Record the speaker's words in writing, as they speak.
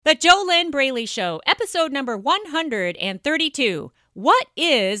The JoLynn Braley Show, episode number 132. What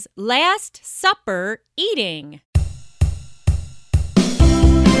is Last Supper eating?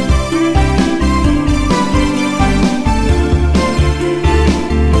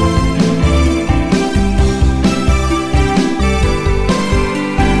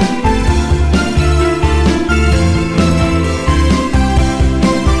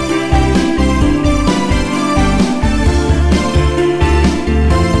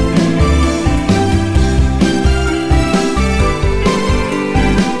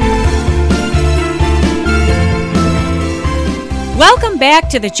 Welcome back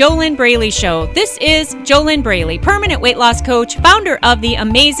to the JoLynn Braley Show. This is JoLynn Braley, permanent weight loss coach, founder of the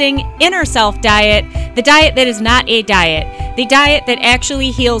amazing Inner Self Diet, the diet that is not a diet, the diet that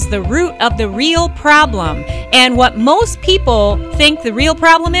actually heals the root of the real problem. And what most people think the real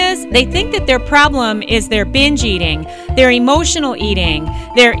problem is, they think that their problem is their binge eating, their emotional eating,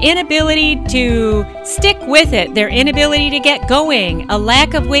 their inability to stick with it, their inability to get going, a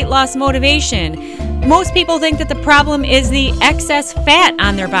lack of weight loss motivation. Most people think that the problem is the excess fat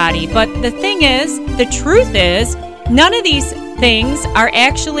on their body, but the thing is, the truth is, none of these things are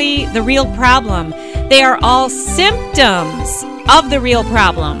actually the real problem. They are all symptoms of the real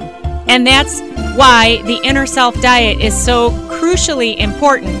problem. And that's why the Inner Self Diet is so crucially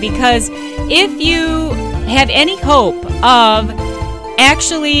important, because if you have any hope of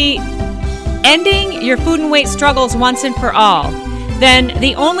actually ending your food and weight struggles once and for all, then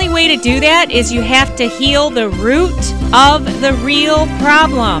the only way to do that is you have to heal the root of the real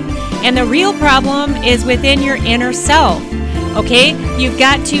problem. And the real problem is within your inner self, okay? You've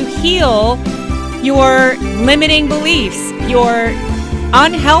got to heal your limiting beliefs, your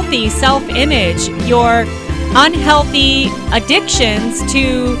unhealthy self-image, your unhealthy addictions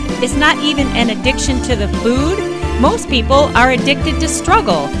to, it's not even an addiction to the food. Most people are addicted to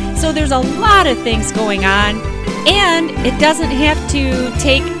struggle. So there's a lot of things going on. And it doesn't have to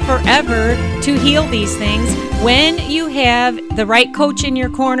take forever to heal these things when you have the right coach in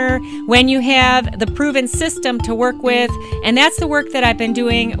your corner, when you have the proven system to work with. And that's the work that I've been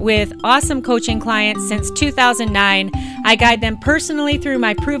doing with awesome coaching clients since 2009. I guide them personally through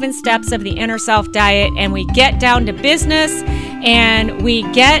my proven steps of the Inner Self Diet, and we get down to business and we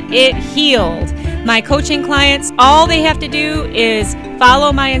get it healed. My coaching clients, all they have to do is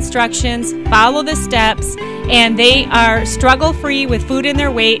follow my instructions, follow the steps, and they are struggle-free with food and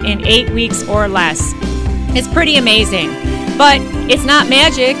their weight in 8 weeks or less. It's pretty amazing. But it's not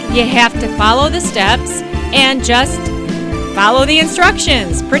magic. You have to follow the steps and just follow the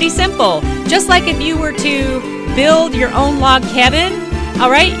instructions. Pretty simple. Just like if you were to build your own log cabin, all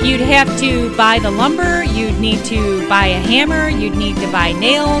right, you'd have to buy the lumber, you'd need to buy a hammer, you'd need to buy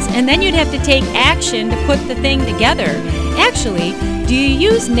nails, and then you'd have to take action to put the thing together. Actually, do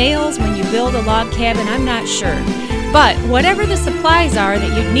you use nails when you build a log cabin? I'm not sure. But whatever the supplies are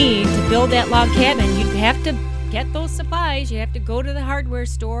that you'd need to build that log cabin, you'd have to get those supplies. You have to go to the hardware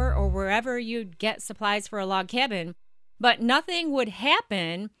store or wherever you'd get supplies for a log cabin. But nothing would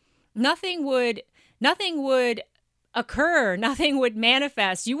happen. Nothing would occur. Nothing would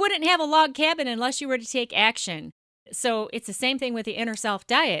manifest. You wouldn't have a log cabin unless you were to take action. So it's the same thing with the Inner Self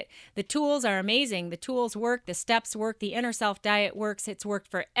Diet. The tools are amazing. The tools work. The steps work. The Inner Self Diet works. It's worked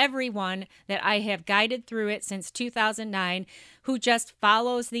for everyone that I have guided through it since 2009 who just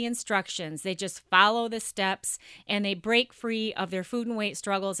follows the instructions. They just follow the steps and they break free of their food and weight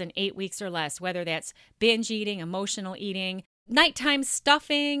struggles in 8 weeks or less, whether that's binge eating, emotional eating, nighttime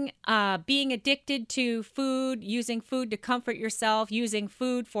stuffing, being addicted to food, using food to comfort yourself, using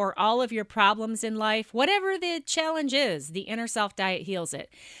food for all of your problems in life, whatever the challenge is, the Inner Self Diet heals it.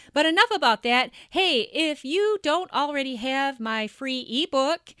 But enough about that. Hey, if you don't already have my free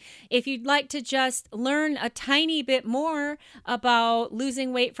ebook, if you'd like to just learn a tiny bit more about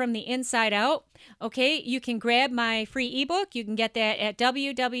losing weight from the inside out, okay, you can grab my free ebook. You can get that at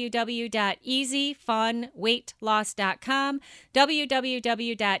www.easyfunweightloss.com,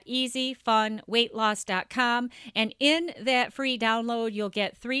 www.easyfunweightloss.com. And in that free download, you'll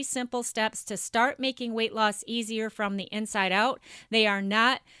get 3 simple steps to start making weight loss easier from the inside out. They are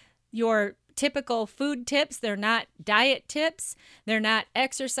not your typical food tips. They're not diet tips. They're not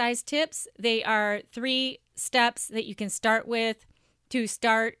exercise tips. They are 3 steps that you can start with to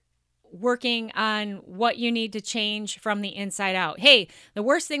start working on what you need to change from the inside out. Hey, the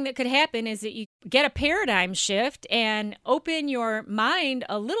worst thing that could happen is that you get a paradigm shift and open your mind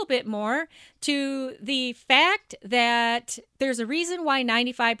a little bit more to the fact that there's a reason why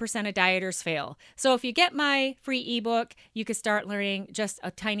 95% of dieters fail. So if you get my free ebook, you can start learning just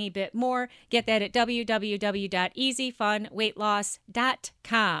a tiny bit more. Get that at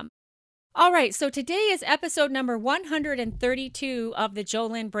www.easyfunweightloss.com. All right, so today is episode number 132 of the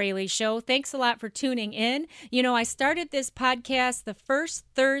JoLynn Braley Show. Thanks a lot for tuning in. You know, I started this podcast the first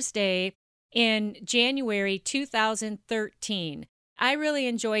Thursday in January 2013. I really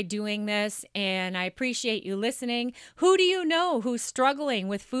enjoy doing this, and I appreciate you listening. Who do you know who's struggling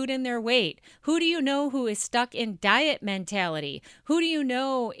with food and their weight? Who do you know who is stuck in diet mentality? Who do you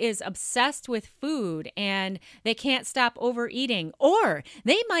know is obsessed with food and they can't stop overeating? Or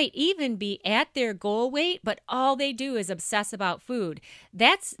they might even be at their goal weight, but all they do is obsess about food.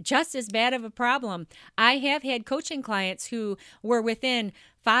 That's just as bad of a problem. I have had coaching clients who were within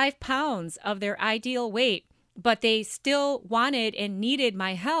 5 pounds of their ideal weight, but they still wanted and needed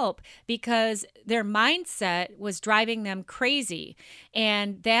my help because their mindset was driving them crazy.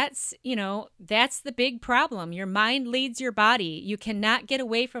 And that's the big problem. Your mind leads your body. You cannot get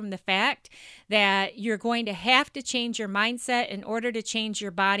away from the fact that you're going to have to change your mindset in order to change your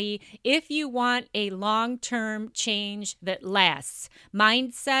body if you want a long-term change that lasts.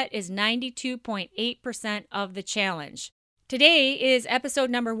 Mindset is 92.8% of the challenge. Today is episode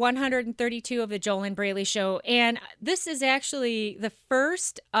number 132 of the JoLynn Braley Show, and this is actually the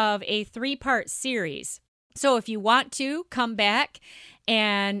first of a 3-part series. So if you want to, come back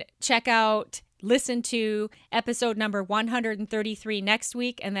and listen to episode number 133 next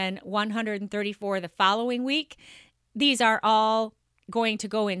week and then 134 the following week. These are all going to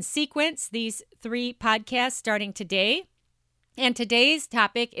go in sequence, these 3 podcasts starting today. And today's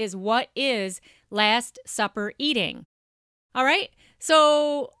topic is, what is Last Supper eating? All right,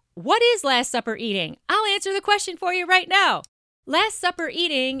 so what is Last Supper eating? I'll answer the question for you right now. Last Supper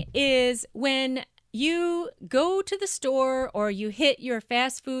eating is when you go to the store or you hit your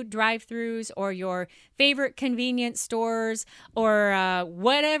fast food drive-thrus or your favorite convenience stores or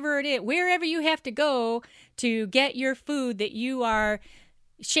whatever it is, wherever you have to go to get your food that you are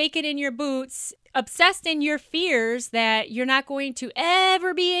shaking in your boots, obsessed in your fears that you're not going to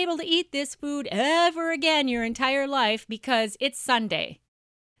ever be able to eat this food ever again your entire life because it's Sunday.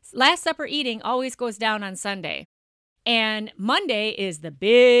 Last Supper eating always goes down on Sunday. And Monday is the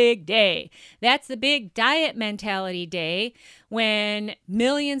big day. That's the big diet mentality day when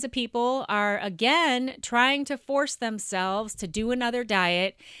millions of people are again trying to force themselves to do another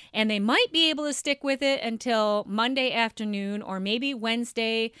diet, and they might be able to stick with it until Monday afternoon or maybe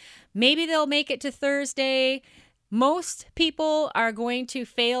Wednesday. Maybe they'll make it to Thursday. Most people are going to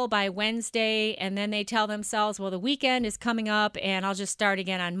fail by Wednesday, and then they tell themselves, well, the weekend is coming up and I'll just start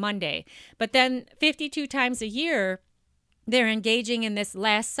again on Monday. But then 52 times a year, they're engaging in this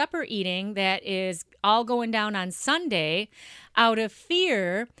Last Supper eating that is all going down on Sunday out of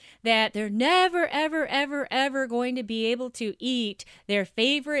fear that they're never, ever, ever, ever going to be able to eat their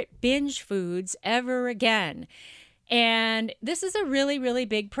favorite binge foods ever again. And this is a really, really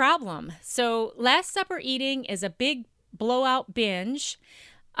big problem. So Last Supper eating is a big blowout binge,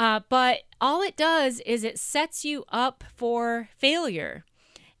 but all it does is it sets you up for failure.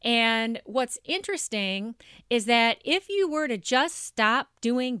 And what's interesting is that if you were to just stop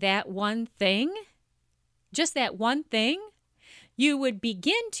doing that one thing, just that one thing, you would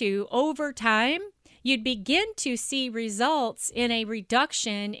begin to, over time, you'd begin to see results in a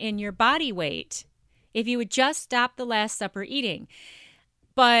reduction in your body weight if you would just stop the Last Supper eating.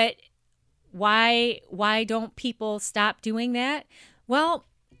 But why don't people stop doing that? Well,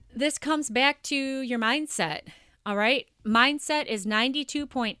 this comes back to your mindset. All right. Mindset is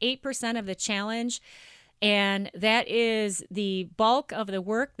 92.8% of the challenge. And that is the bulk of the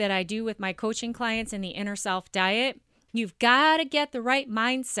work that I do with my coaching clients in the Inner Self Diet. You've got to get the right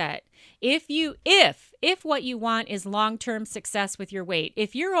mindset. If what you want is long-term success with your weight,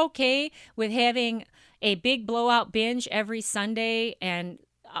 if you're okay with having a big blowout binge every Sunday, and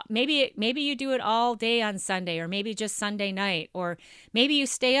maybe you do it all day on Sunday, or maybe just Sunday night, or maybe you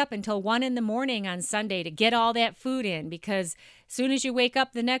stay up until 1 a.m. on Sunday to get all that food in, because as soon as you wake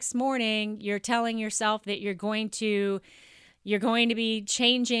up the next morning, you're telling yourself that you're going to be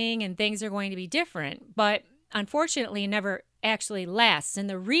changing and things are going to be different. But unfortunately, it never actually lasts. And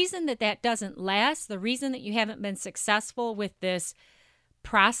the reason that doesn't last, the reason that you haven't been successful with this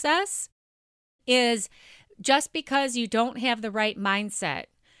process, is just because you don't have the right mindset.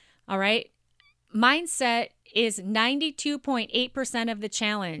 All right. mindset is 92.8% of the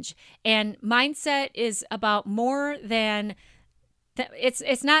challenge. And mindset is about more than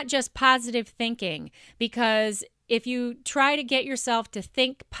it's not just positive thinking, because if you try to get yourself to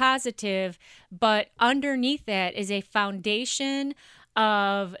think positive, but underneath that is a foundation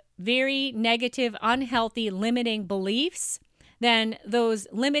of very negative, unhealthy, limiting beliefs, then those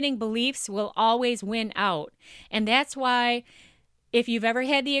limiting beliefs will always win out. And that's why, if you've ever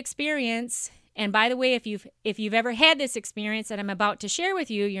had the experience, and by the way, if you've ever had this experience that I'm about to share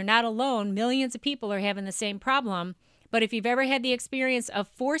with you, you're not alone. Millions of people are having the same problem. But if you've ever had the experience of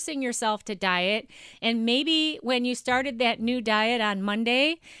forcing yourself to diet, and maybe when you started that new diet on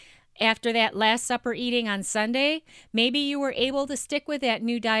Monday, after that Last Supper eating on Sunday, maybe you were able to stick with that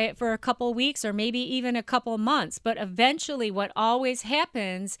new diet for a couple weeks or maybe even a couple months. But eventually what always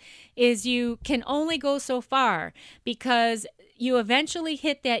happens is you can only go so far, because you eventually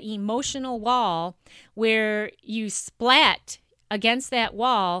hit that emotional wall where you splat against that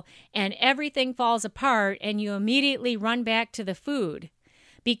wall and everything falls apart, and you immediately run back to the food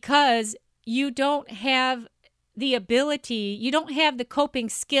because you don't have the ability, you don't have the coping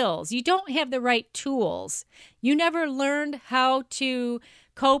skills, you don't have the right tools. You never learned how to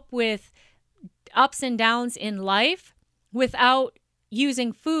cope with ups and downs in life without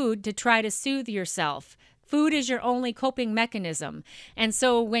using food to try to soothe yourself. Food is your only coping mechanism. And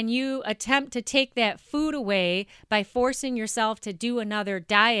so when you attempt to take that food away by forcing yourself to do another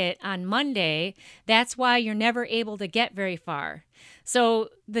diet on Monday, that's why you're never able to get very far. So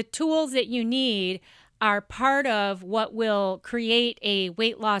the tools that you need are part of what will create a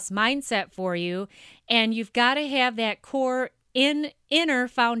weight loss mindset for you. And you've got to have that core inner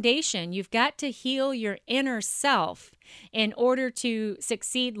foundation. You've got to heal your inner self in order to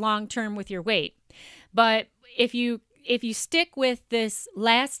succeed long-term with your weight. But if you stick with this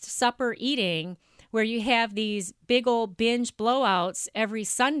Last Supper eating, where you have these big old binge blowouts every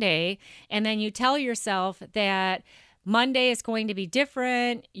Sunday, and then you tell yourself that Monday is going to be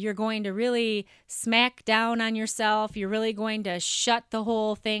different, you're going to really smack down on yourself, you're really going to shut the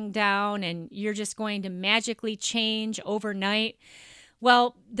whole thing down, and you're just going to magically change overnight.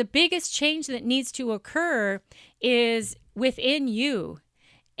 Well, the biggest change that needs to occur is within you.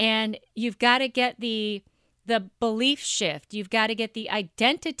 And you've got to get the belief shift. You've got to get the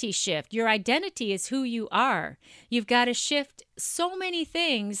identity shift. Your identity is who you are. You've got to shift so many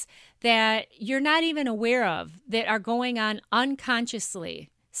things that you're not even aware of that are going on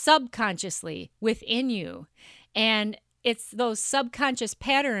unconsciously, subconsciously within you. And it's those subconscious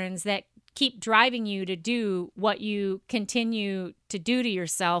patterns that keep driving you to do what you continue to do to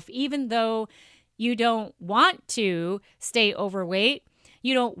yourself, even though you don't want to stay overweight.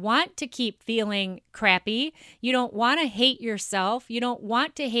 You don't want to keep feeling crappy. You don't want to hate yourself. You don't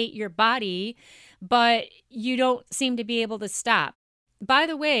want to hate your body, but you don't seem to be able to stop. By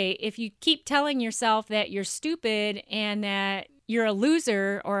the way, if you keep telling yourself that you're stupid and that you're a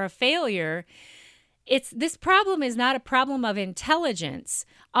loser or a failure, this problem is not a problem of intelligence.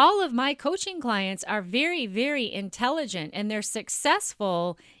 All of my coaching clients are very, very intelligent, and they're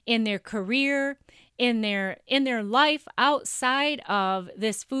successful in their career, in their life outside of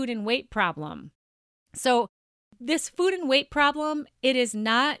this food and weight problem. So this food and weight problem, it is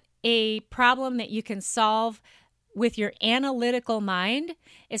not a problem that you can solve with your analytical mind.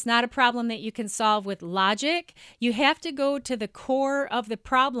 It's not a problem that you can solve with logic. You have to go to the core of the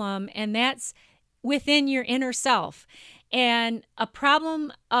problem, and that's within your inner self. And a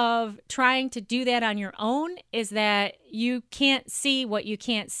problem of trying to do that on your own is that you can't see what you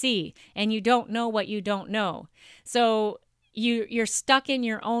can't see, and you don't know what you don't know. So you're stuck in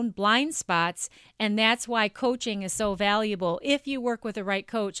your own blind spots, and that's why coaching is so valuable if you work with the right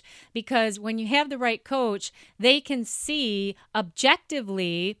coach, because when you have the right coach, they can see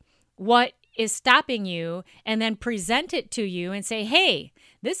objectively what is stopping you and then present it to you and say, hey,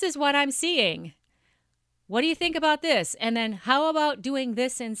 this is what I'm seeing. What do you think about this? And then how about doing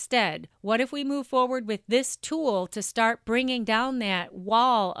this instead? What if we move forward with this tool to start bringing down that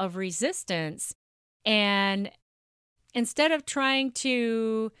wall of resistance? And instead of trying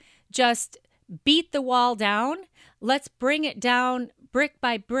to just beat the wall down, let's bring it down brick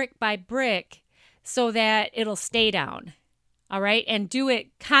by brick by brick so that it'll stay down. All right? And do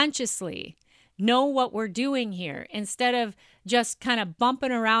it consciously. Know what we're doing here instead of just kind of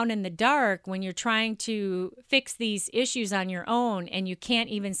bumping around in the dark when you're trying to fix these issues on your own and you can't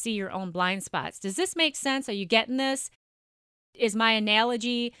even see your own blind spots. Does this make sense? Are you getting this? Is my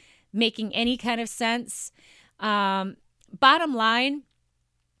analogy making any kind of sense? Bottom line,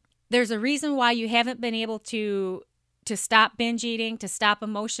 there's a reason why you haven't been able to stop binge eating, to stop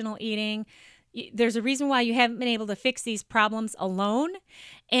emotional eating. There's a reason why you haven't been able to fix these problems alone.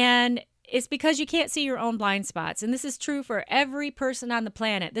 And it's because you can't see your own blind spots. And this is true for every person on the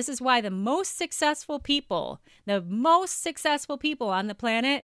planet. This is why the most successful people on the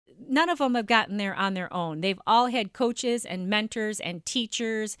planet, none of them have gotten there on their own. They've all had coaches and mentors and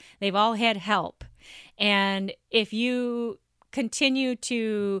teachers. They've all had help. And if you continue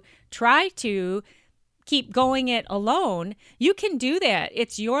to try to keep going it alone, you can do that.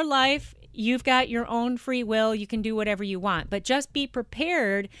 It's your life. You've got your own free will. You can do whatever you want, but just be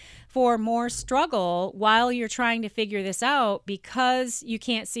prepared for more struggle while you're trying to figure this out, because you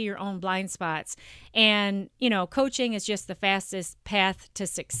can't see your own blind spots. And, coaching is just the fastest path to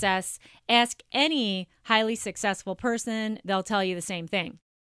success. Ask any highly successful person. They'll tell you the same thing.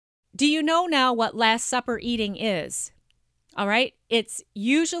 Do you know now what Last Supper eating is? All right. It's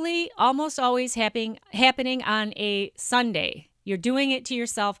usually almost always happening on a Sunday. You're doing it to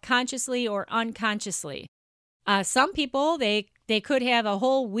yourself consciously or unconsciously. Some people, they could have a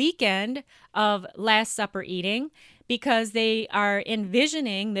whole weekend of Last Supper eating because they are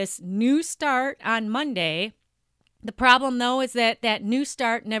envisioning this new start on Monday. The problem, though, is that new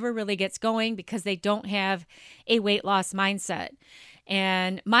start never really gets going because they don't have a weight loss mindset.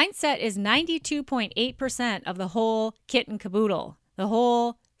 And mindset is 92.8% of the whole kit and caboodle, the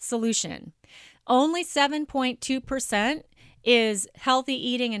whole solution. Only 7.2% is healthy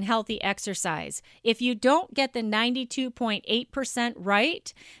eating and healthy exercise. If you don't get the 92.8%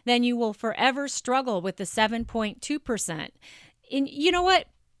 right, then you will forever struggle with the 7.2%. And you know what?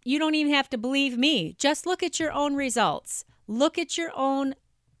 You don't even have to believe me. Just look at your own results. Look at your own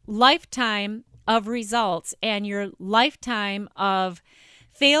lifetime of results and your lifetime of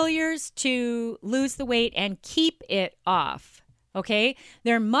failures to lose the weight and keep it off. Okay,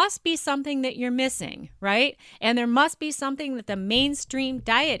 there must be something that you're missing, right? And there must be something that the mainstream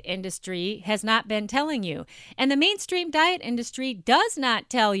diet industry has not been telling you. And the mainstream diet industry does not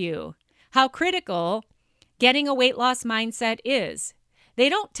tell you how critical getting a weight loss mindset is. They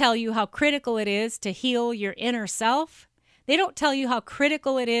don't tell you how critical it is to heal your inner self. They don't tell you how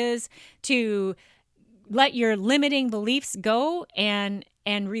critical it is to let your limiting beliefs go and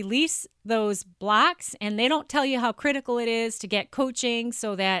release those blocks. And they don't tell you how critical it is to get coaching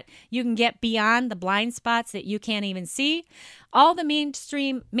so that you can get beyond the blind spots that you can't even see. All the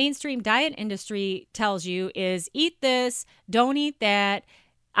mainstream diet industry tells you is eat this, don't eat that.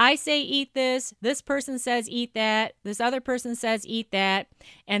 I say eat this person says eat that, this other person says eat that,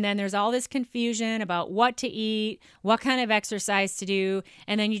 and then there's all this confusion about what to eat, what kind of exercise to do,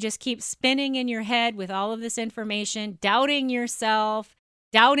 and then you just keep spinning in your head with all of this information, doubting yourself,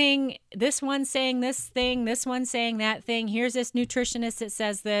 doubting this one saying this thing, this one saying that thing, here's this nutritionist that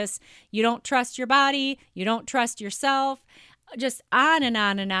says this, you don't trust your body, you don't trust yourself, just on and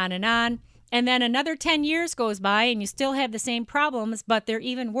on and on and on. And then another 10 years goes by and you still have the same problems, but they're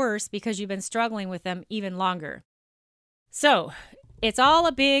even worse because you've been struggling with them even longer. So it's all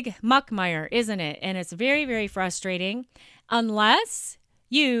a big muckmire, isn't it? And it's very, very frustrating unless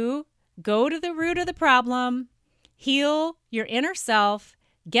you go to the root of the problem, heal your inner self,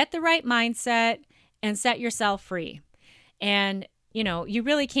 get the right mindset, and set yourself free. And, you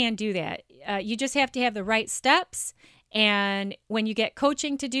really can do that. You just have to have the right steps. And when you get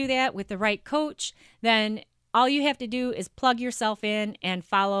coaching to do that with the right coach, then all you have to do is plug yourself in and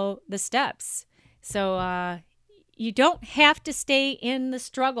follow the steps. So you don't have to stay in the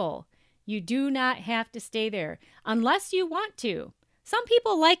struggle. You do not have to stay there unless you want to. Some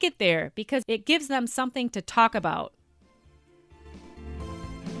people like it there because it gives them something to talk about.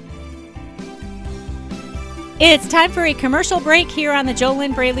 It's time for a commercial break here on the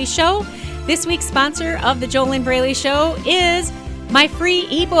JoLynn Braley Show. This week's sponsor of the JoLynn Braley Show is my free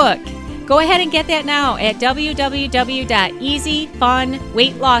ebook. Go ahead and get that now at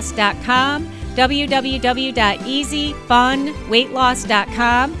www.easyfunweightloss.com,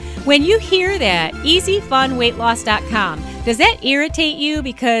 www.easyfunweightloss.com. When you hear that, easyfunweightloss.com, does that irritate you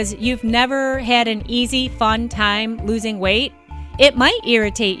because you've never had an easy, fun time losing weight? It might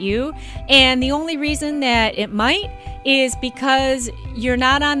irritate you, and the only reason that it might is because you're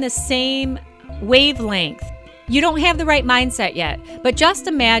not on the same wavelength. You don't have the right mindset yet. But just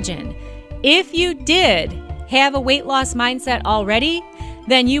imagine, if you did have a weight loss mindset already,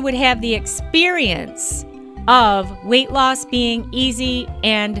 then you would have the experience of weight loss being easy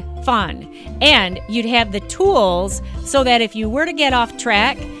and fun. And you'd have the tools so that if you were to get off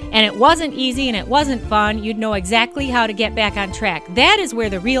track and it wasn't easy and it wasn't fun, you'd know exactly how to get back on track. That is where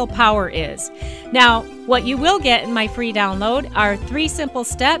the real power is. Now, what you will get in my free download are 3 simple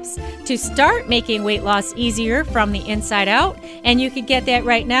steps to start making weight loss easier from the inside out. And you can get that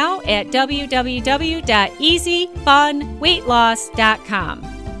right now at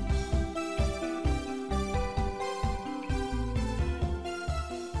www.easyfunweightloss.com.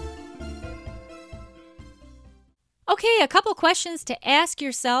 Okay, a couple questions to ask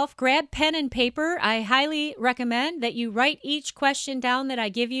yourself. Grab pen and paper. I highly recommend that you write each question down that I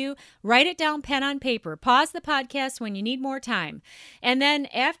give you. Write it down pen on paper. Pause the podcast when you need more time. And then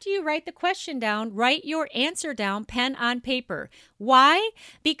after you write the question down, write your answer down pen on paper. Why?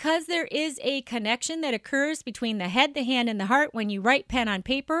 Because there is a connection that occurs between the head, the hand, and the heart when you write pen on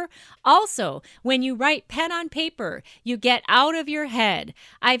paper. Also, when you write pen on paper, you get out of your head.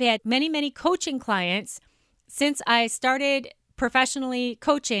 I've had many coaching clients since I started professionally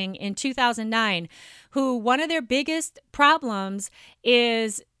coaching in 2009, who one of their biggest problems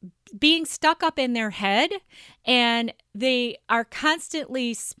is being stuck up in their head, and they are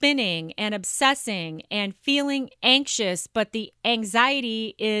constantly spinning and obsessing and feeling anxious, but the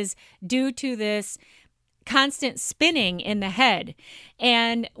anxiety is due to this constant spinning in the head.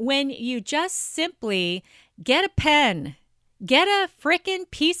 And when you just simply get a pen, get a frickin'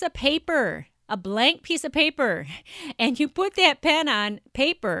 piece of paper, a blank piece of paper, and you put that pen on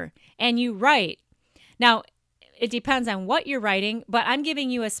paper and you write. Now, it depends on what you're writing, but I'm giving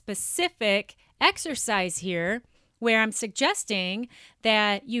you a specific exercise here where I'm suggesting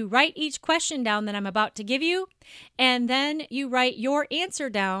that you write each question down that I'm about to give you, and then you write your answer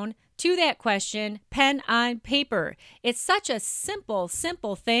down to that question, pen on paper. It's such a simple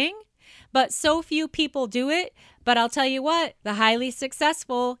thing, but so few people do it. But I'll tell you what, the highly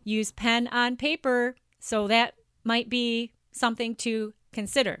successful use pen on paper, so that might be something to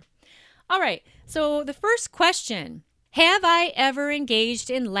consider. All right, so the first question, have I ever engaged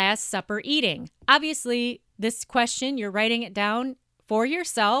in Last Supper eating? Obviously, this question, you're writing it down for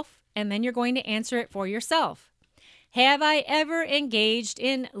yourself, and then you're going to answer it for yourself. Have I ever engaged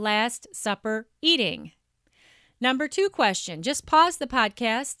in Last Supper eating? Number 2 question, just pause the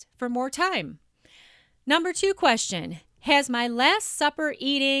podcast for more time. Number 2 question, has my Last Supper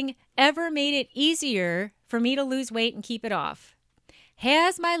eating ever made it easier for me to lose weight and keep it off?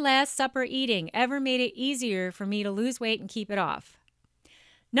 Has my Last Supper eating ever made it easier for me to lose weight and keep it off?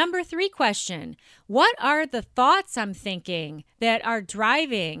 Number 3 question, what are the thoughts I'm thinking that are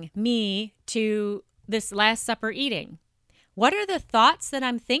driving me to this Last Supper eating? What are the thoughts that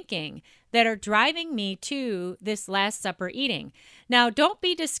I'm thinking that are driving me to this Last Supper eating? Now, don't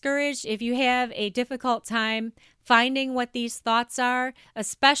be discouraged if you have a difficult time finding what these thoughts are,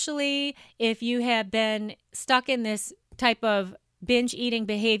 especially if you have been stuck in this type of binge eating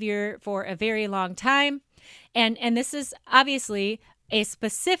behavior for a very long time. And this is obviously a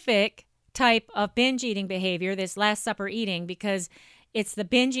specific type of binge eating behavior, this Last Supper eating, because it's the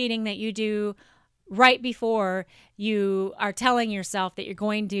binge eating that you do right before you are telling yourself that you're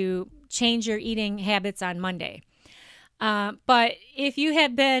going to change your eating habits on Monday. But if you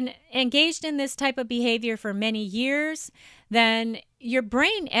have been engaged in this type of behavior for many years, then your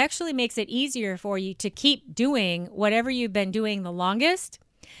brain actually makes it easier for you to keep doing whatever you've been doing the longest.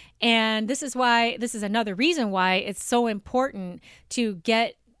 And this is another reason why it's so important to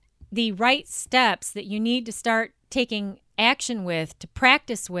get the right steps that you need to start taking action with, to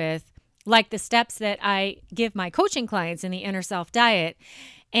practice with, like the steps that I give my coaching clients in the Inner Self Diet,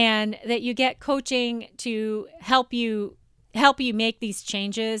 and that you get coaching to help you make these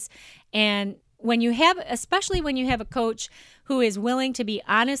changes. And especially when you have a coach who is willing to be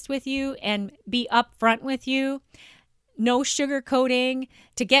honest with you and be upfront with you, no sugarcoating,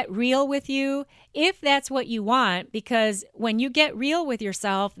 to get real with you, if that's what you want, because when you get real with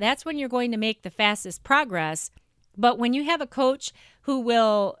yourself, that's when you're going to make the fastest progress. But when you have a coach who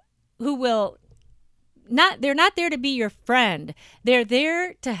will not, they're not there to be your friend. They're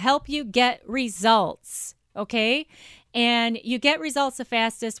there to help you get results, okay? And you get results the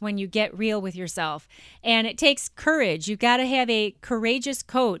fastest when you get real with yourself. And it takes courage. You got to have a courageous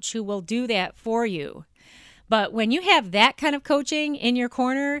coach who will do that for you. But when you have that kind of coaching in your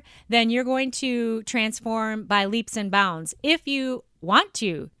corner, then you're going to transform by leaps and bounds. If you want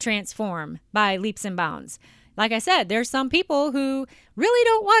to transform by leaps and bounds. Like I said, there's some people who really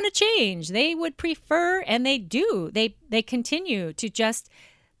don't want to change. They would prefer, and they do. They continue to just,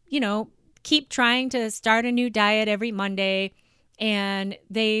 keep trying to start a new diet every Monday, and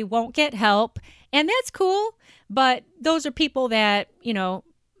they won't get help. And that's cool. But those are people that,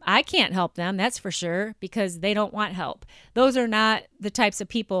 I can't help them, that's for sure, because they don't want help. Those are not the types of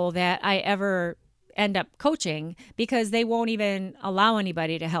people that I ever end up coaching because they won't even allow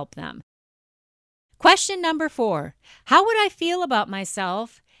anybody to help them. Question number 4. How would I feel about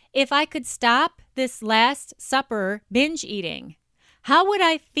myself if I could stop this Last Supper binge eating? How would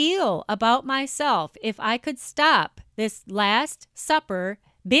I feel about myself if I could stop this Last Supper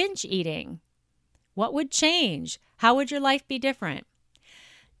binge eating? What would change? How would your life be different?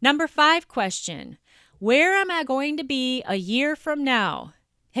 Number 5 question. Where am I going to be a year from now?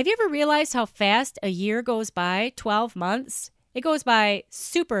 Have you ever realized how fast a year goes by? 12 months? It goes by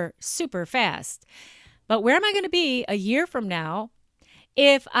super, super fast. But where am I going to be a year from now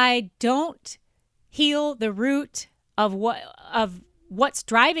if I don't heal the root of what's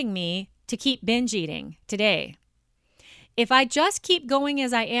driving me to keep binge eating today? If I just keep going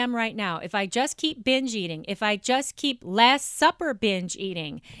as I am right now, if I just keep binge eating, if I just keep Last Supper binge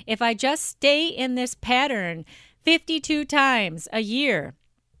eating, if I just stay in this pattern 52 times a year,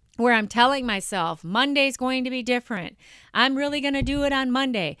 where I'm telling myself Monday's going to be different. I'm really going to do it on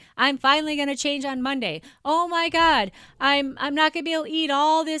Monday. I'm finally going to change on Monday. Oh my God, I'm not going to be able to eat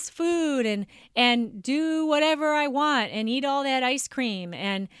all this food and do whatever I want and eat all that ice cream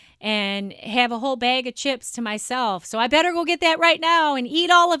and have a whole bag of chips to myself. So I better go get that right now and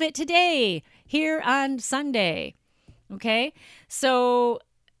eat all of it today here on Sunday. Okay? So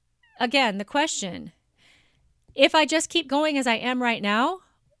again, the question, if I just keep going as I am right now,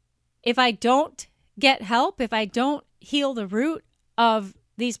 if I don't get help, if I don't heal the root of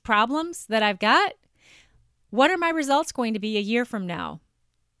these problems that I've got, what are my results going to be a year from now?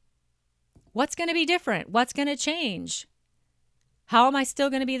 What's going to be different? What's going to change? How am I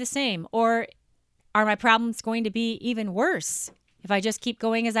still going to be the same? Or are my problems going to be even worse if I just keep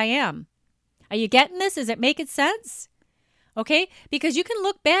going as I am? Are you getting this? Is it making sense? Okay? Because you can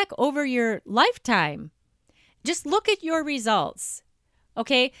look back over your lifetime. Just look at your results.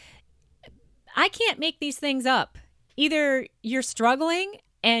 Okay? I can't make these things up. Either you're struggling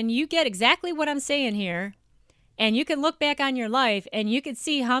and you get exactly what I'm saying here, and you can look back on your life and you can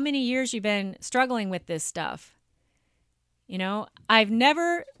see how many years you've been struggling with this stuff. You know, I've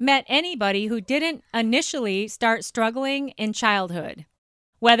never met anybody who didn't initially start struggling in childhood,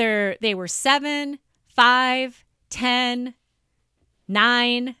 whether they were 7, 5, 10,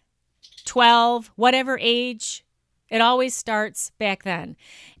 9, 12, whatever age. It always starts back then.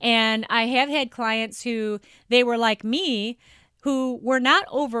 And I have had clients who, they were like me, who were not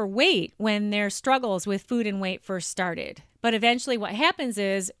overweight when their struggles with food and weight first started. But eventually what happens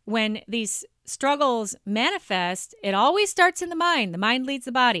is when these struggles manifest, it always starts in the mind. The mind leads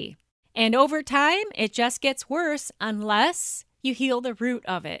the body. And over time, it just gets worse unless you heal the root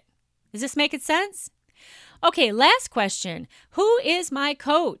of it. Is this making sense? Okay, last question. Who is my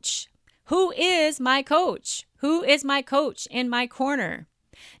coach? Who is my coach? Who is my coach in my corner?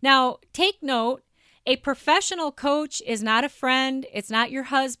 Now, take note, a professional coach is not a friend. It's not your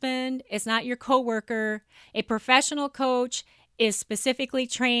husband. It's not your coworker. A professional coach is specifically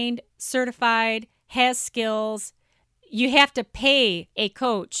trained, certified, has skills. You have to pay a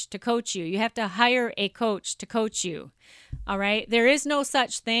coach to coach you. You have to hire a coach to coach you. All right? There is no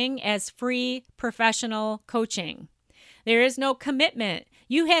such thing as free professional coaching. There is no commitment.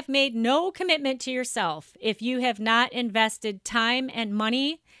 You have made no commitment to yourself if you have not invested time and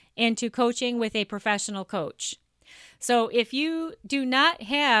money into coaching with a professional coach. So if you do not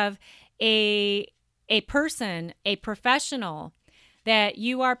have a person, a professional that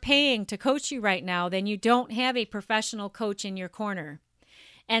you are paying to coach you right now, then you don't have a professional coach in your corner.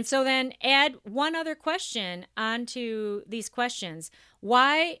 And so then add one other question onto these questions.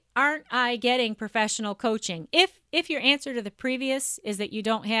 Why aren't I getting professional coaching? If your answer to the previous is that you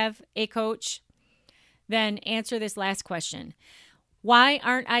don't have a coach, then answer this last question. Why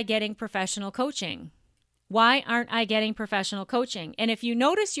aren't I getting professional coaching? Why aren't I getting professional coaching? And if you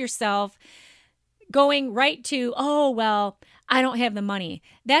notice yourself going right to, oh, well, I don't have the money.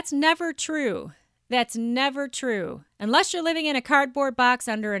 That's never true. That's never true. Unless you're living in a cardboard box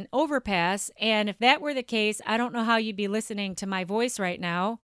under an overpass. And if that were the case, I don't know how you'd be listening to my voice right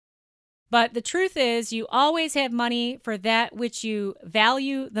now. But the truth is, you always have money for that which you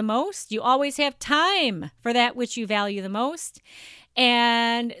value the most. You always have time for that which you value the most.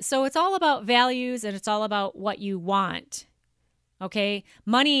 And so it's all about values and it's all about what you want. Okay?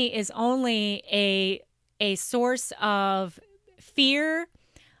 Money is only a source of fear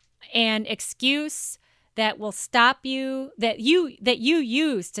and excuse that will stop you, that you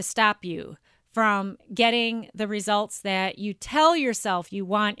use to stop you from getting the results that you tell yourself you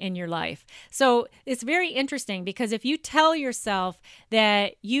want in your life. So it's very interesting because if you tell yourself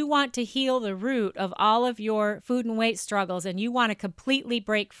that you want to heal the root of all of your food and weight struggles and you want to completely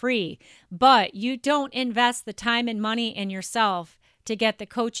break free, but you don't invest the time and money in yourself to get the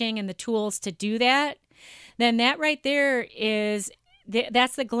coaching and the tools to do that, then that right there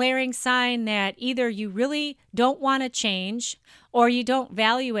that's the glaring sign that either you really don't want to change or you don't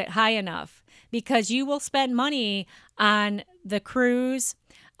value it high enough, because you will spend money on the cruise,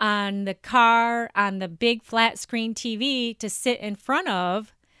 on the car, on the big flat screen TV to sit in front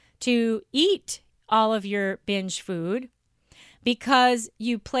of to eat all of your binge food because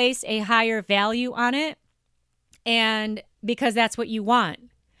you place a higher value on it and because that's what you want.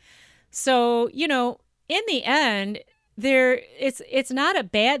 So, in the end, it's not a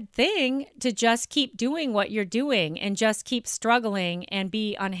bad thing to just keep doing what you're doing and just keep struggling and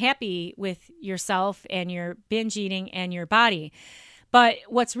be unhappy with yourself and your binge eating and your body. But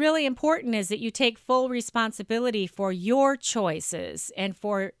what's really important is that you take full responsibility for your choices and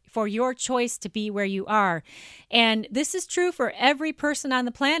for your choice to be where you are. And this is true for every person on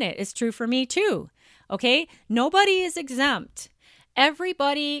the planet. It's true for me too. Okay? Nobody is exempt.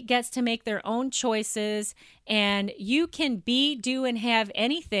 Everybody gets to make their own choices, and you can be, do, and have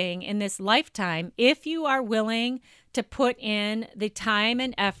anything in this lifetime if you are willing to put in the time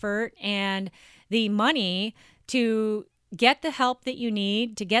and effort and the money to get the help that you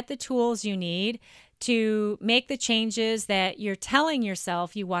need, to get the tools you need, to make the changes that you're telling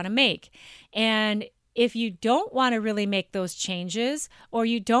yourself you want to make. And if you don't want to really make those changes or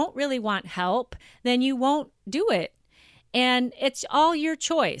you don't really want help, then you won't do it. And it's all your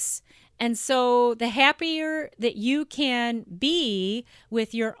choice. And so the happier that you can be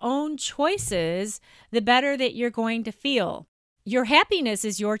with your own choices, the better that you're going to feel. Your happiness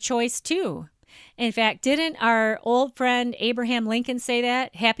is your choice too. In fact, didn't our old friend Abraham Lincoln say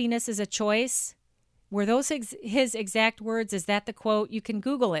that? Happiness is a choice. Were those his exact words? Is that the quote? You can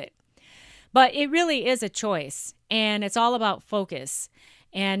Google it. But it really is a choice, and it's all about focus.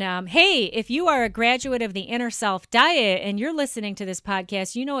 And hey, if you are a graduate of the Inner Self Diet and you're listening to this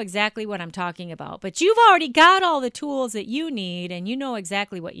podcast, you know exactly what I'm talking about. But you've already got all the tools that you need, and you know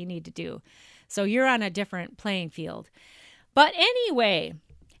exactly what you need to do. So you're on a different playing field. But anyway,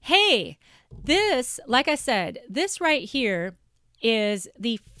 hey, this, like I said, this right here is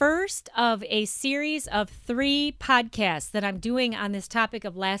the first of a series of 3 podcasts that I'm doing on this topic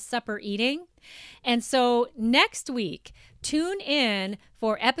of Last Supper eating. And so next week, tune in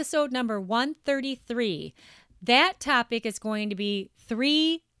for episode number 133. That topic is going to be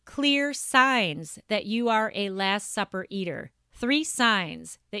 3 clear signs that you are a Last Supper eater. 3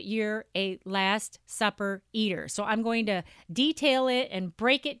 signs that you're a Last Supper eater. So I'm going to detail it and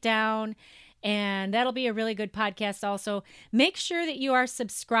break it down, and that'll be a really good podcast also. Make sure that you are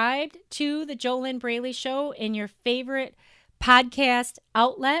subscribed to the JoLynn Braley Show in your favorite podcast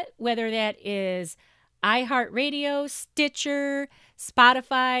outlet, whether that is iHeartRadio, Stitcher,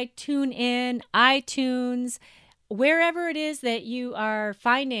 Spotify, TuneIn, iTunes, wherever it is that you are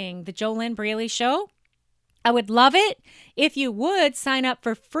finding the JoLynn Braley Show. I would love it if you would sign up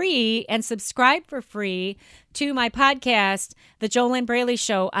for free and subscribe for free to my podcast, The JoLynn Braley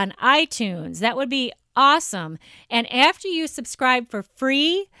Show, on iTunes. That would be awesome. And after you subscribe for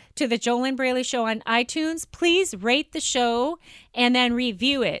free to The JoLynn Braley Show on iTunes, please rate the show and then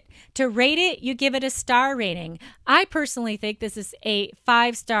review it. To rate it, you give it a star rating. I personally think this is a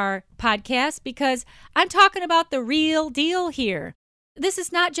 5-star podcast because I'm talking about the real deal here. This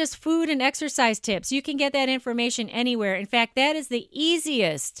is not just food and exercise tips. You can get that information anywhere. In fact, that is the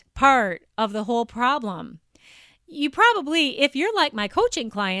easiest part of the whole problem. You probably, if you're like my coaching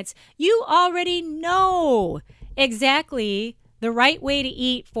clients, you already know exactly the right way to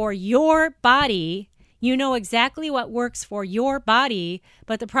eat for your body. You know exactly what works for your body,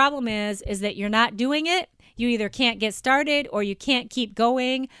 but the problem is that you're not doing it. You either can't get started, or you can't keep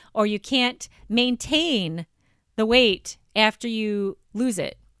going, or you can't maintain the weight after you lose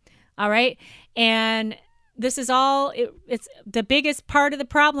it. All right. And this is all, it's the biggest part of the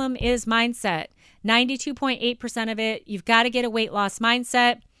problem is mindset. 92.8% of it, you've got to get a weight loss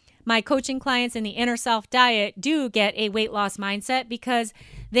mindset. My coaching clients in the Inner Self Diet do get a weight loss mindset because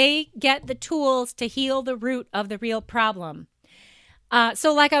they get the tools to heal the root of the real problem.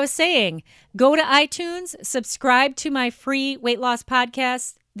 So like I was saying, go to iTunes, subscribe to my free weight loss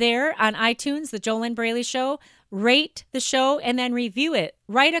podcast there on iTunes, The JoLynn Braley Show. Rate the show and then review it.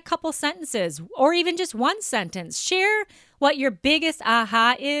 Write a couple sentences or even just one sentence. Share what your biggest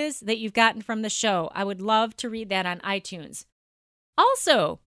aha is that you've gotten from the show. I would love to read that on iTunes.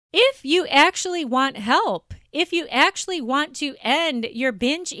 Also, If you actually want help, if you actually want to end your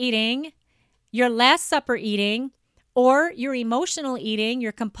binge eating, your Last Supper eating, or your emotional eating,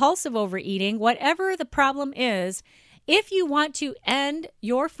 your compulsive overeating, whatever the problem is, if you want to end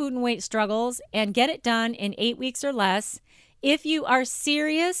your food and weight struggles and get it done in 8 weeks or less, if you are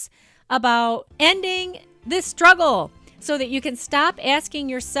serious about ending this struggle so that you can stop asking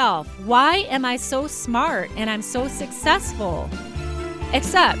yourself, why am I so smart and I'm so successful,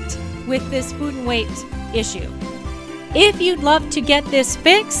 except with this food and weight issue? If you'd love to get this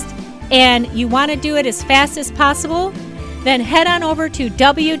fixed and you want to do it as fast as possible, then head on over to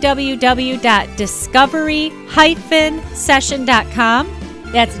www.discovery-session.com.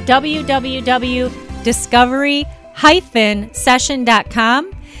 That's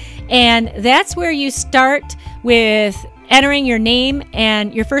www.discovery-session.com. And that's where you start with entering your name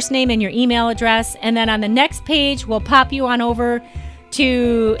and your first name and your email address. And then on the next page, we'll pop you on over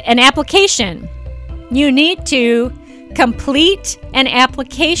to an application. You need to complete an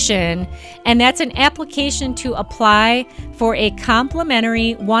application, and that's an application to apply for a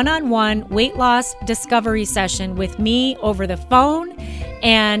complimentary one-on-one weight loss discovery session with me over the phone.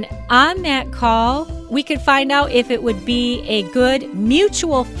 And on that call, we could find out if it would be a good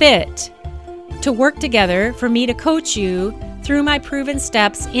mutual fit to work together for me to coach you through my proven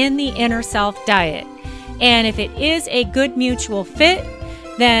steps in the Inner Self Diet. And if it is a good mutual fit,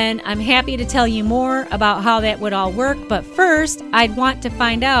 then I'm happy to tell you more about how that would all work. But first, I'd need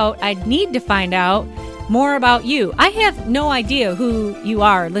to find out more about you. I have no idea who you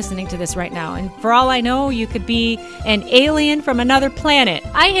are listening to this right now. And for all I know, you could be an alien from another planet.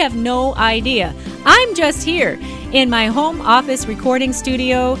 I have no idea. I'm just here in my home office recording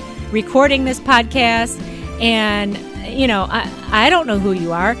studio, recording this podcast, and I don't know who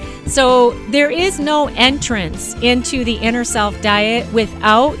you are. So there is no entrance into the Inner Self Diet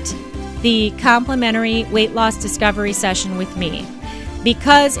without the complimentary weight loss discovery session with me.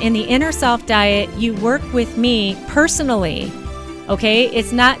 Because in the Inner Self Diet, you work with me personally. Okay?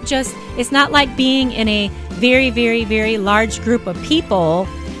 It's not like being in a very, very, very large group of people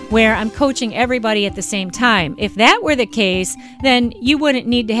where I'm coaching everybody at the same time. If that were the case, then you wouldn't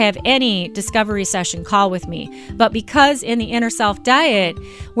need to have any discovery session call with me. But because in the Inner Self Diet,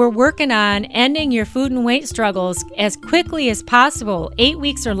 we're working on ending your food and weight struggles as quickly as possible, 8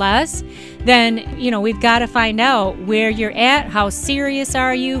 weeks or less, then, we've got to find out where you're at, how serious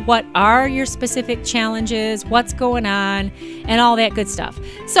are you, what are your specific challenges, what's going on, and all that good stuff.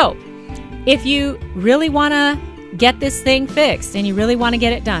 So, if you really want to get this thing fixed and you really want to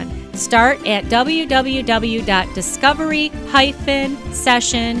get it done, start at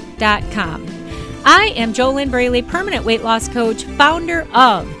www.discovery-session.com. I am JoLynn Braley, permanent weight loss coach, founder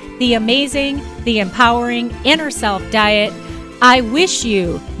of the amazing, the empowering Inner Self Diet. I wish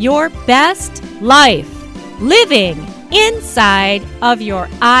you your best life living inside of your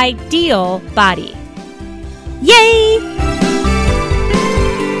ideal body. Yay!